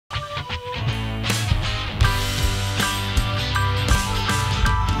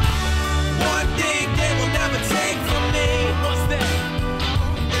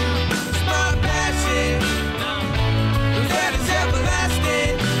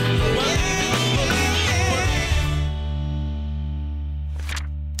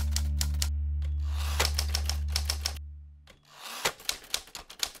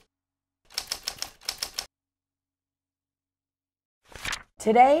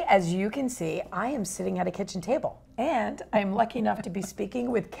Today, as you can see, I am sitting at a kitchen table, and I'm lucky enough to be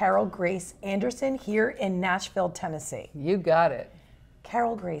speaking with Carol Grace Anderson here in Nashville, Tennessee. You got it.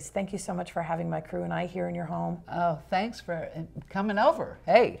 Carol Grace, thank you so much for having my crew and I here in your home. Oh, thanks for coming over.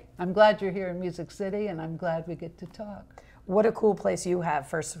 Hey, I'm glad you're here in Music City, and I'm glad we get to talk. What a cool place you have,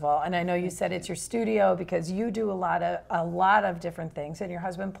 first of all. And I know you said it's your studio because you do a lot of different things, and your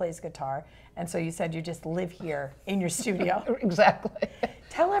husband plays guitar. And so you said you just live here in your studio. Exactly.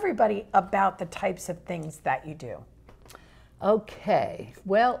 Tell everybody about the types of things that you do. Okay,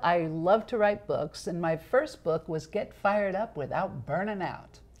 well, I love to write books, and my first book was Get Fired Up Without Burning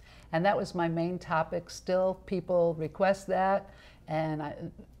Out. And that was my main topic. Still, people request that,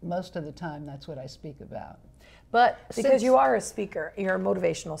 and most of the time that's what I speak about. But because you are a speaker, you're a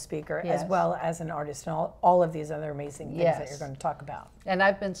motivational speaker, yes, as well as an artist, and all of these other amazing things, yes, that you're going to talk about. And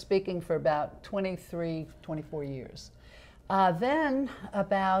I've been speaking for about 23, 24 years. Then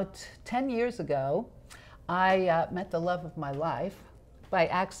about 10 years ago, I met the love of my life by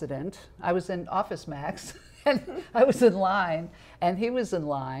accident. I was in Office Max, and I was in line, and he was in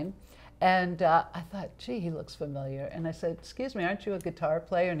line. And I thought, gee, he looks familiar. And I said, excuse me, aren't you a guitar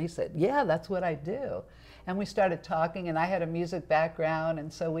player? And he said, yeah, that's what I do. And we started talking, and I had a music background,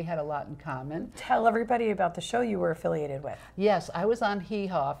 and so we had a lot in common. Tell everybody about the show you were affiliated with. Yes, I was on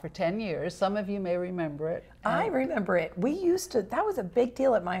Hee-Haw for 10 years. Some of you may remember it. I remember it. We used to, that was a big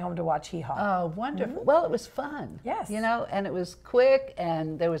deal at my home to watch Hee-Haw. Oh, wonderful. Mm-hmm. Well, it was fun. Yes. You know, and it was quick,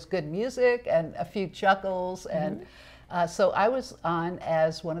 and there was good music, and a few chuckles, and so I was on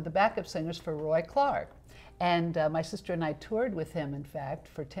as one of the backup singers for Roy Clark. And my sister and I toured with him, in fact,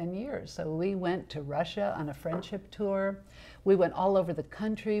 for 10 years. So we went to Russia on a friendship tour. We went all over the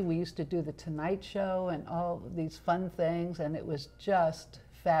country. We used to do the Tonight Show and all these fun things, and it was just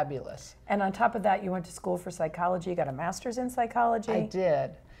fabulous. And on top of that, you went to school for psychology. You got a master's in psychology. I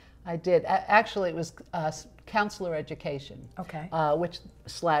did. I did. Actually, it was counselor education, okay, /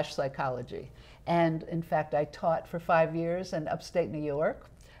 psychology. And in fact, I taught for 5 years in upstate New York.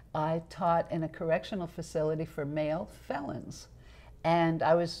 I taught in a correctional facility for male felons. And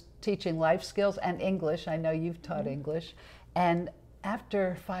I was teaching life skills and English. I know you've taught English. And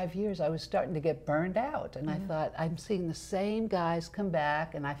after 5 years, I was starting to get burned out. And I thought, I'm seeing the same guys come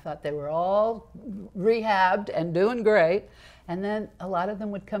back. And I thought they were all rehabbed and doing great. And then a lot of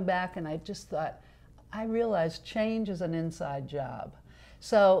them would come back, and I just thought, I realized change is an inside job.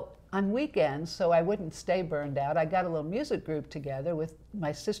 So on weekends, so I wouldn't stay burned out, I got a little music group together with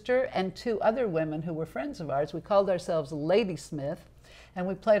my sister and 2 other women who were friends of ours. We called ourselves Ladysmith, and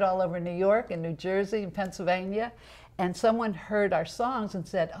we played all over New York and New Jersey and Pennsylvania. And someone heard our songs and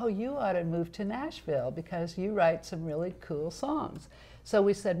said, oh, you ought to move to Nashville because you write some really cool songs. So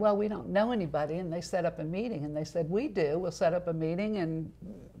we said, well, we don't know anybody, and they set up a meeting, and they said, we do, we'll set up a meeting. And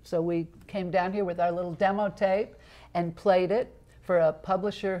so we came down here with our little demo tape and played it for a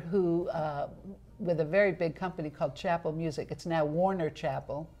publisher who, with a very big company called Chappell Music. It's now Warner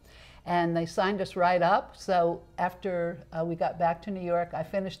Chappell. And they signed us right up. So after we got back to New York, I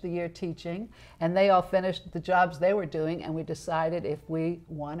finished the year teaching, and they all finished the jobs they were doing, and we decided if we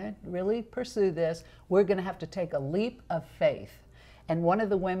want to really pursue this, we're going to have to take a leap of faith. And one of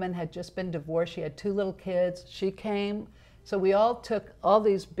the women had just been divorced. She had 2 little kids. She came. So we all took all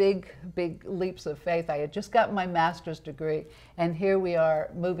these big, big leaps of faith. I had just gotten my master's degree, and here we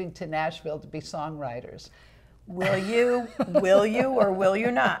are moving to Nashville to be songwriters. Will you, or will you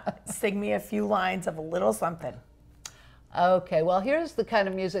not sing me a few lines of a little something? Okay, well, here's the kind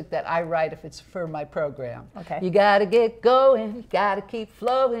of music that I write if it's for my program. Okay. You gotta get going, you gotta keep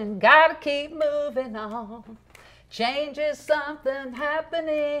flowing, gotta keep moving on. Change is something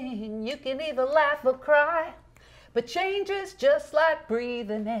happening, you can either laugh or cry. But change is just like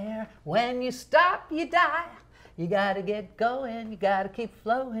breathing air. When you stop, you die. You gotta get going, you gotta keep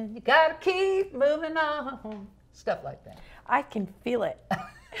flowing, you gotta keep moving on. Stuff like that. I can feel it.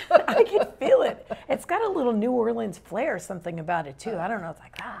 I can feel it. It's got a little New Orleans flair, something about it too. I don't know, it's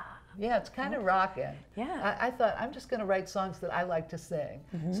like, Yeah, it's kind of rocking. Yeah. I thought, I'm just gonna write songs that I like to sing.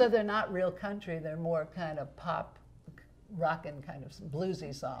 So they're not real country, they're more kind of pop, rockin' kind of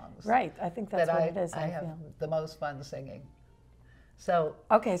bluesy songs. Right, I think that's what it is. I have the most fun singing. So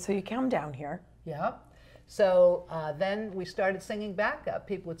okay, so you come down here. Yeah. So then we started singing backup.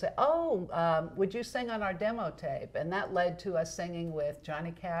 People would say, oh, would you sing on our demo tape? And that led to us singing with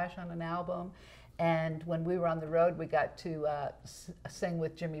Johnny Cash on an album. And when we were on the road, we got to sing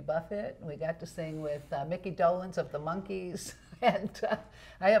with Jimmy Buffett. We got to sing with Mickey Dolenz of the Monkees. And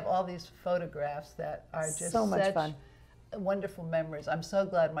I have all these photographs that are just so much fun. Wonderful memories. I'm so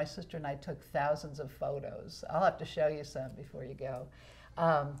glad my sister and I took thousands of photos. I'll have to show you some before you go.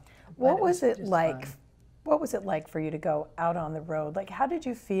 What was it just like? fun. What was it like for you to go out on the road? Like, how did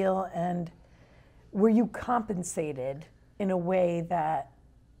you feel, and were you compensated in a way that,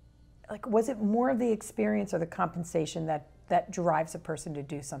 like, was it more of the experience or the compensation that drives a person to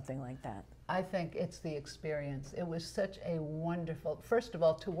do something like that? I think it's the experience. It was such a wonderful, first of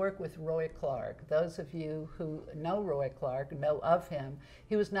all, to work with Roy Clark. Those of you who know Roy Clark know of him.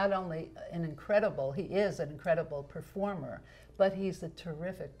 He was not only he is an incredible performer, but he's a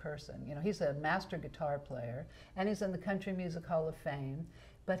terrific person. You know, he's a master guitar player, and he's in the Country Music Hall of Fame.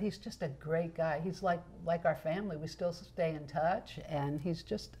 But he's just a great guy. He's like our family. We still stay in touch, and he's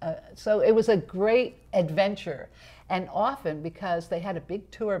just so it was a great adventure. And often, because they had a big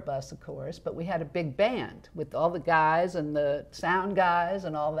tour bus, of course, but we had a big band with all the guys and the sound guys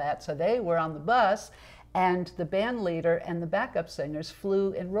and all that. So they were on the bus, and the band leader and the backup singers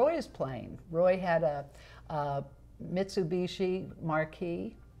flew in Roy's plane. Roy had a Mitsubishi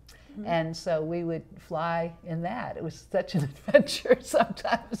Marquis. And so we would fly in that. It was such an adventure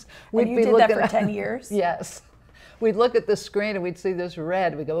sometimes. And you did that for 10 years? Yes. We'd look at the screen and we'd see this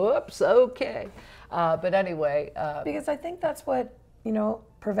red. We'd go, oops, okay. But anyway. Because I think that's what, you know,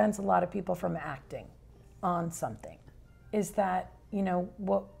 prevents a lot of people from acting on something, is that, you know,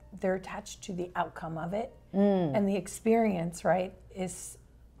 what they're attached to the outcome of it. And the experience, right, is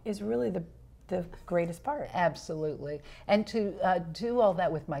really the greatest part. Absolutely. And to do all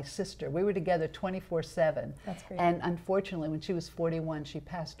that with my sister, we were together 24/7. That's great. And unfortunately, when she was 41, she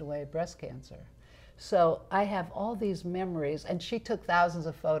passed away of breast cancer. So I have all these memories, and she took thousands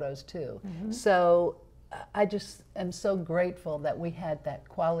of photos too. So I just am so grateful that we had that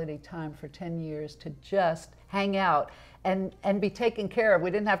quality time for 10 years to just hang out and be taken care of.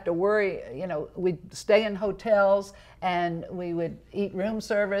 We didn't have to worry, you know, we'd stay in hotels and we would eat room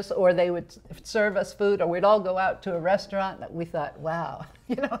service, or they would serve us food, or we'd all go out to a restaurant. We thought, wow,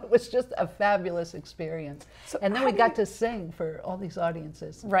 you know, it was just a fabulous experience. So and then we got to sing for all these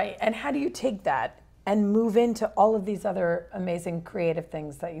audiences. Right. And how do you take that and move into all of these other amazing creative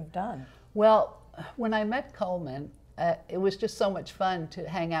things that you've done? Well, when I met Coleman, it was just so much fun to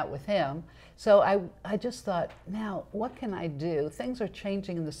hang out with him. So I just thought, now, what can I do? Things are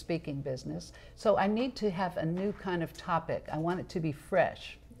changing in the speaking business, so I need to have a new kind of topic. I want it to be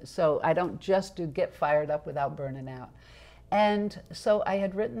fresh, so I don't just do Get Fired Up Without Burning Out. And so I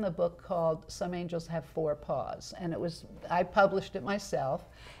had written a book called Some Angels Have Four Paws, and I published it myself,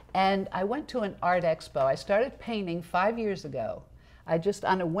 and I went to an art expo. I started painting 5 years ago. I just,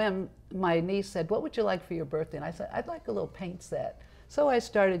 on a whim, my niece said, what would you like for your birthday? And I said, I'd like a little paint set. So I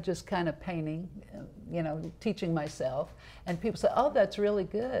started just kind of painting, you know, teaching myself. And people said, oh, that's really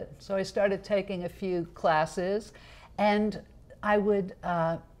good. So I started taking a few classes, and I would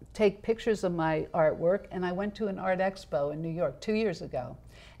take pictures of my artwork, and I went to an art expo in New York 2 years ago.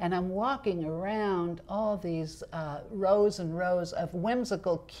 And I'm walking around all these rows and rows of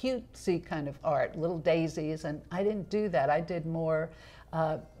whimsical, cutesy kind of art, little daisies, and I didn't do that. I did more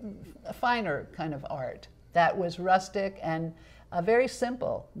finer kind of art that was rustic and very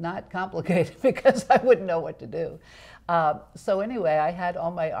simple, not complicated, because I wouldn't know what to do. So anyway, I had all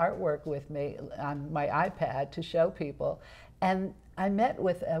my artwork with me on my iPad to show people, and I met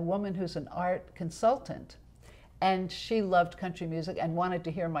with a woman who's an art consultant. And she loved country music and wanted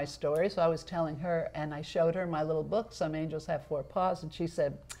to hear my story, so I was telling her, and I showed her my little book, Some Angels Have Four Paws, and she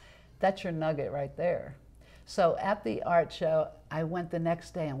said, that's your nugget right there. So at the art show, I went the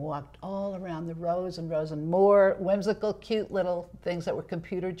next day and walked all around the rows and rows and more whimsical, cute little things that were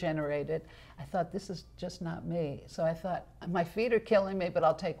computer generated. I thought, this is just not me. So I thought, my feet are killing me, but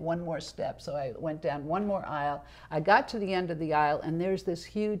I'll take one more step. So I went down one more aisle. I got to the end of the aisle, and there's this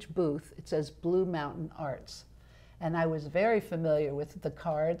huge booth. It says Blue Mountain Arts. And I was very familiar with the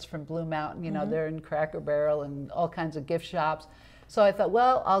cards from Blue Mountain. You know, they're in Cracker Barrel and all kinds of gift shops. So I thought,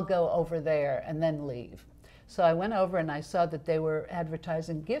 well, I'll go over there and then leave. So I went over and I saw that they were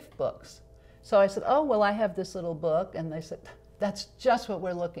advertising gift books. So I said, oh, well, I have this little book. And they said, that's just what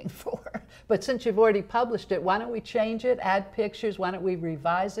we're looking for. But since you've already published it, why don't we change it, add pictures, why don't we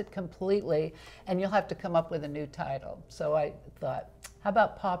revise it completely, and you'll have to come up with a new title. So I thought, how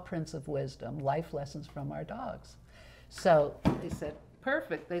about Paw Prints of Wisdom, Life Lessons from Our Dogs? So they said,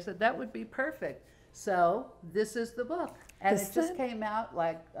 perfect. They said, that would be perfect. So this is the book. And it just came out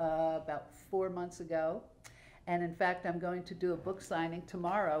like about 4 months ago. And in fact, I'm going to do a book signing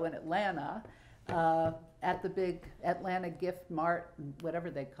tomorrow in Atlanta at the big Atlanta Gift Mart,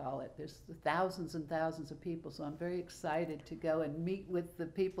 whatever they call it. There's thousands and thousands of people. So I'm very excited to go and meet with the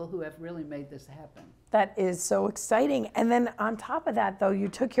people who have really made this happen. That is so exciting. And then on top of that, though, you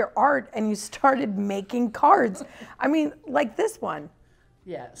took your art and you started making cards. I mean, like this one.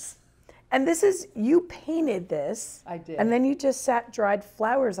 Yes. And this is, you painted this. I did. And then you just dried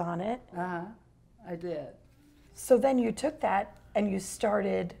flowers on it. I did. So then you took that and you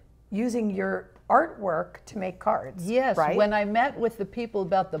started using your artwork to make cards. Yes. Right? When I met with the people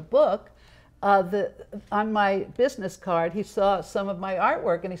about the book, on my business card, he saw some of my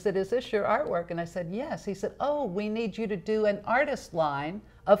artwork and he said, "Is this your artwork?" And I said, "Yes." He said, "Oh, we need you to do an artist line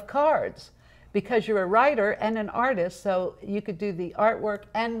of cards because you're a writer and an artist, so you could do the artwork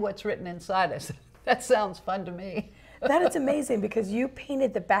and what's written inside." I said, "That sounds fun to me." That is amazing because you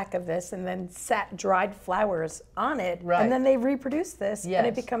painted the back of this and then dried flowers on it. Right. And then they reproduce this and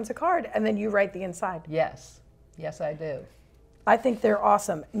it Yes. becomes a card and then you write the inside. Yes. Yes, I do. I think they're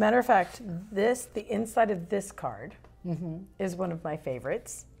awesome. Matter of fact, the inside of this card is one of my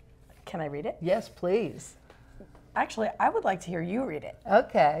favorites. Can I read it? Yes, please. Actually, I would like to hear you read it.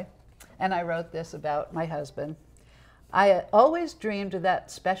 Okay. And I wrote this about my husband. "I always dreamed of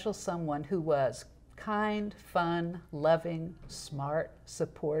that special someone who was kind, fun, loving, smart,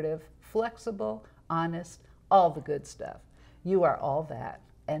 supportive, flexible, honest, all the good stuff. You are all that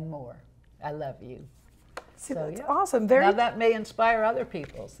and more. I love you." See, So, that's yeah. awesome. Now that may inspire other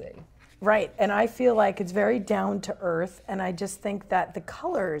people, see. Right, and I feel like it's very down to earth, and I just think that the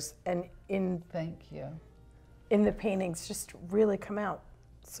colors and Thank you. in the paintings just really come out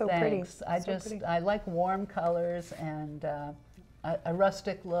so Thanks. pretty. I like warm colors and a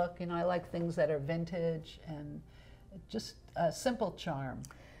rustic look. You know, I like things that are vintage and just a simple charm.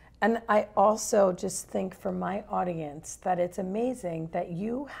 And I also just think for my audience that it's amazing that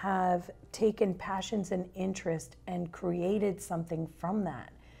you have taken passions and interest and created something from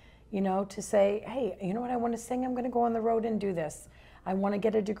that. You know, to say, hey, you know what, I want to sing, I'm going to go on the road and do this. I want to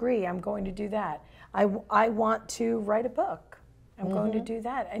get a degree, I'm going to do that. I want to write a book, I'm going to do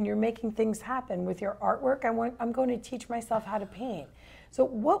that. And you're making things happen with your artwork. I'm going to teach myself how to paint. So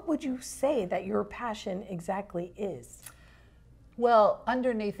what would you say that your passion exactly is? Well,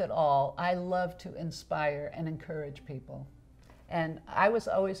 underneath it all, I love to inspire and encourage people. And I was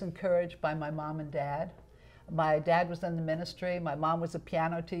always encouraged by my mom and dad. My dad was in the ministry. My mom was a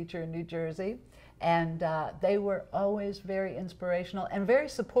piano teacher in New Jersey. And they were always very inspirational and very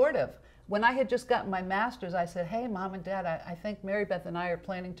supportive. When I had just gotten my master's, I said, "Hey, Mom and Dad, I think Mary Beth and I are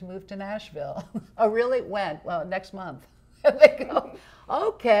planning to move to Nashville." "Oh, really? When?" "Well, next month." And they go,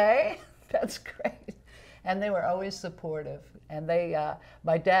 "Okay, that's great." And they were always supportive. And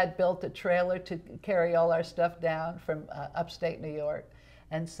my dad built a trailer to carry all our stuff down from upstate New York.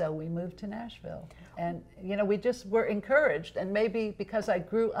 And so we moved to Nashville. And, you know, we just were encouraged. And maybe because I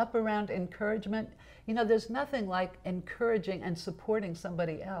grew up around encouragement, you know, there's nothing like encouraging and supporting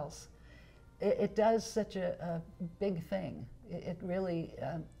somebody else. It does such a big thing. It really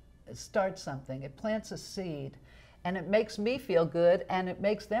starts something. It plants a seed. And it makes me feel good, and it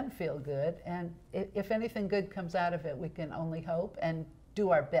makes them feel good. And if anything good comes out of it, we can only hope and do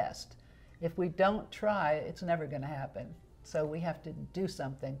our best. If we don't try, it's never going to happen. So we have to do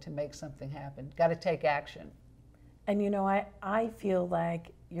something to make something happen. Got to take action. And you know, I feel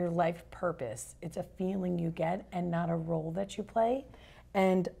like your life purpose, it's a feeling you get and not a role that you play.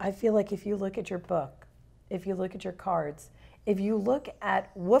 And I feel like if you look at your book, if you look at your cards, if you look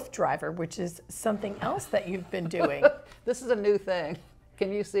at Woof Driver, which is something else that you've been doing. This is a new thing.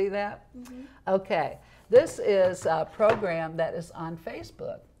 Can you see that? Okay. This is a program that is on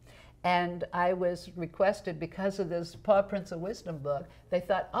Facebook. And I was requested because of this Paw Prints of Wisdom book. They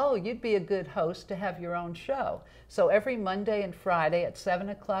thought, oh, you'd be a good host to have your own show. So every Monday and Friday at 7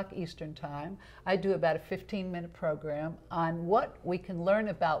 o'clock Eastern Time, I do about a 15-minute program on what we can learn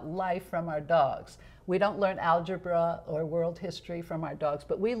about life from our dogs. We don't learn algebra or world history from our dogs,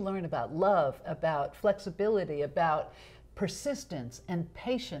 but we learn about love, about flexibility, about persistence and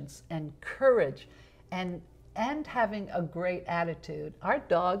patience and courage and having a great attitude. Our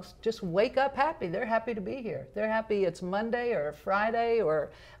dogs just wake up happy. They're happy to be here. They're happy it's Monday or Friday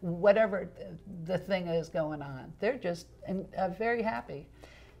or whatever the thing is going on. They're just very happy.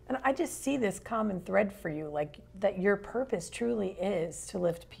 And I just see this common thread for you, like that your purpose truly is to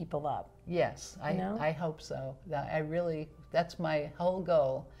lift people up. Yes, I hope so. That's my whole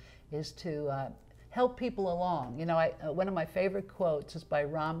goal, is to help people along. You know, one of my favorite quotes is by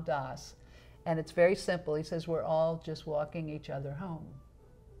Ram Dass. And it's very simple. He says, we're all just walking each other home.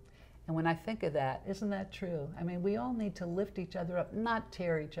 And when I think of that, isn't that true? I mean, we all need to lift each other up, not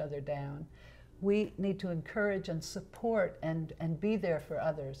tear each other down. We need to encourage and support and be there for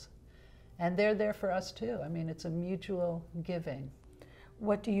others. And they're there for us too. I mean, it's a mutual giving.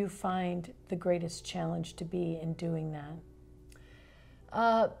 What do you find the greatest challenge to be in doing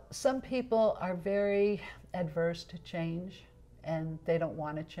that? Some people are very adverse to change. and they don't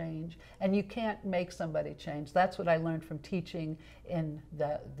want to change. And you can't make somebody change. That's what I learned from teaching in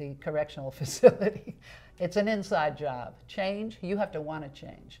the correctional facility. It's an inside job. Change, you have to want to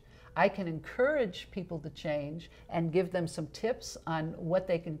change. I can encourage people to change and give them some tips on what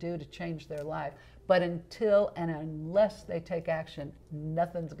they can do to change their life. But until and unless they take action,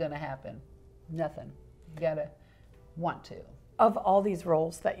 nothing's going to happen. Nothing. You got to want to. Of all these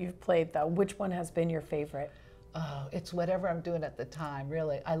roles that you've played, though, which one has been your favorite? Oh, it's whatever I'm doing at the time,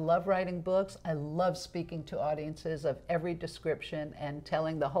 really. I love writing books. I love speaking to audiences of every description and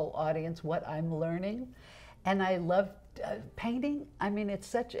telling the whole audience what I'm learning. And I love painting. I mean, it's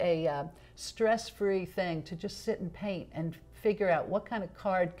such a stress-free thing to just sit and paint and figure out what kind of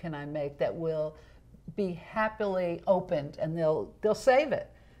card can I make that will be happily opened, and they'll save it.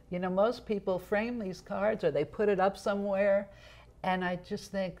 You know, most people frame these cards or they put it up somewhere, and I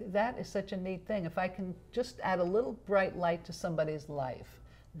just think that is such a neat thing. If I can just add a little bright light to somebody's life,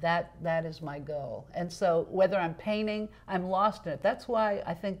 that is my goal. And so whether I'm painting, I'm lost in it. That's why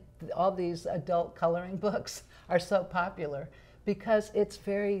I think all these adult coloring books are so popular, because it's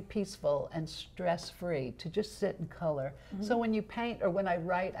very peaceful and stress-free to just sit and color. Mm-hmm. So when you paint or when I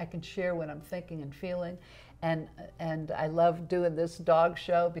write, I can share what I'm thinking and feeling. And I love doing this dog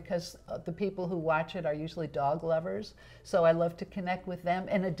show because the people who watch it are usually dog lovers. So I love to connect with them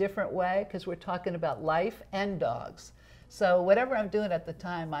in a different way, because we're talking about life and dogs. So whatever I'm doing at the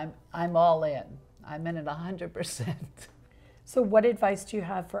time, I'm all in. I'm in it 100%. So what advice do you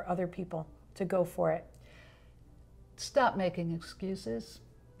have for other people to go for it? Stop making excuses,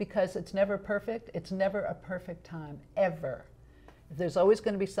 because it's never perfect. It's never a perfect time, ever. There's always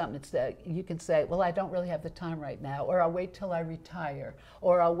going to be something that you can say, well, I don't really have the time right now, or I'll wait till I retire,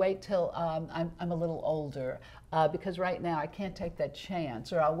 or I'll wait till I'm a little older, because right now I can't take that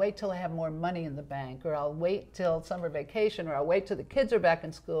chance, or I'll wait till I have more money in the bank, or I'll wait till summer vacation, or I'll wait till the kids are back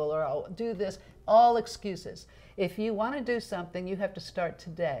in school, or I'll do this. All excuses. If you want to do something, you have to start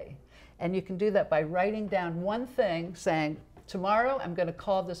today. And you can do that by writing down one thing, saying, tomorrow I'm going to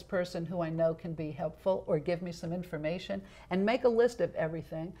call this person who I know can be helpful or give me some information, and make a list of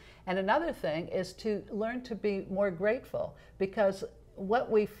everything. And another thing is to learn to be more grateful, because what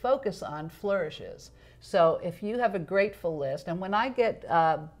we focus on flourishes. So if you have a grateful list, and when I get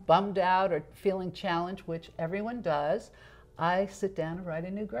bummed out or feeling challenged, which everyone does, I sit down and write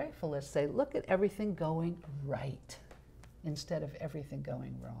a new grateful list. Say, look at everything going right, instead of everything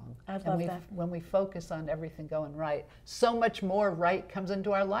going wrong. I love that. When we focus on everything going right, so much more right comes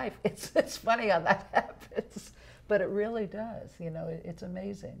into our life. It's funny how that happens, but it really does. You know, it's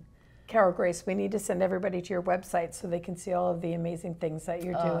amazing. Carol Grace, we need to send everybody to your website so they can see all of the amazing things that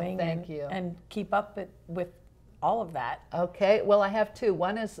you're doing. Thank you. And keep up with all of that. Okay, well, I have two.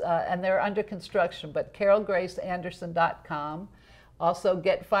 One is, and they're under construction, but carolgraceanderson.com. Also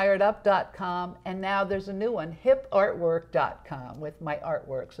getfiredup.com, and now there's a new one, hipartwork.com, with my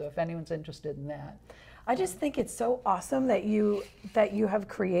artwork, so if anyone's interested in that. I just think it's so awesome that you have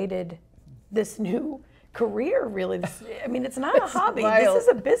created this new career, really. I mean, it's not a hobby. This is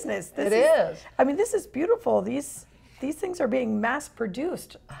a business. It is. I mean, this is beautiful. These things are being mass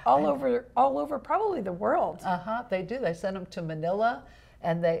produced all over probably the world. They do. They send them to Manila,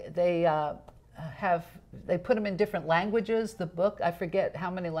 and they put them in different languages. The book, I forget how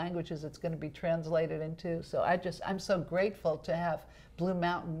many languages it's going to be translated into. So I'm so grateful to have Blue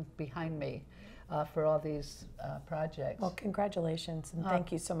Mountain behind me for all these projects. Well, congratulations, and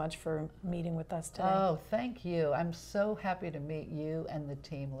thank you so much for meeting with us today. Oh, thank you. I'm so happy to meet you and the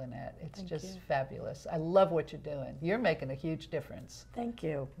team, Lynette. It's just fabulous. I love what you're doing. You're making a huge difference. Thank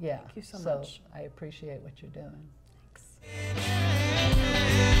you. Yeah. Thank you so much. I appreciate what you're doing. Thanks.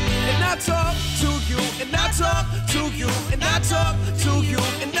 And I talk to you, and I talk to you, and I talk to you,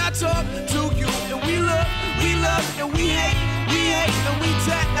 and I talk to you, and we love, and we hate, and we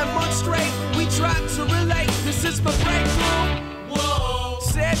demonstrate, we try to relate. This is my breakthrough. Whoa.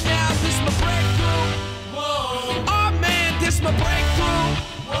 Said now, this my breakthrough. Whoa. Oh man, this my breakthrough.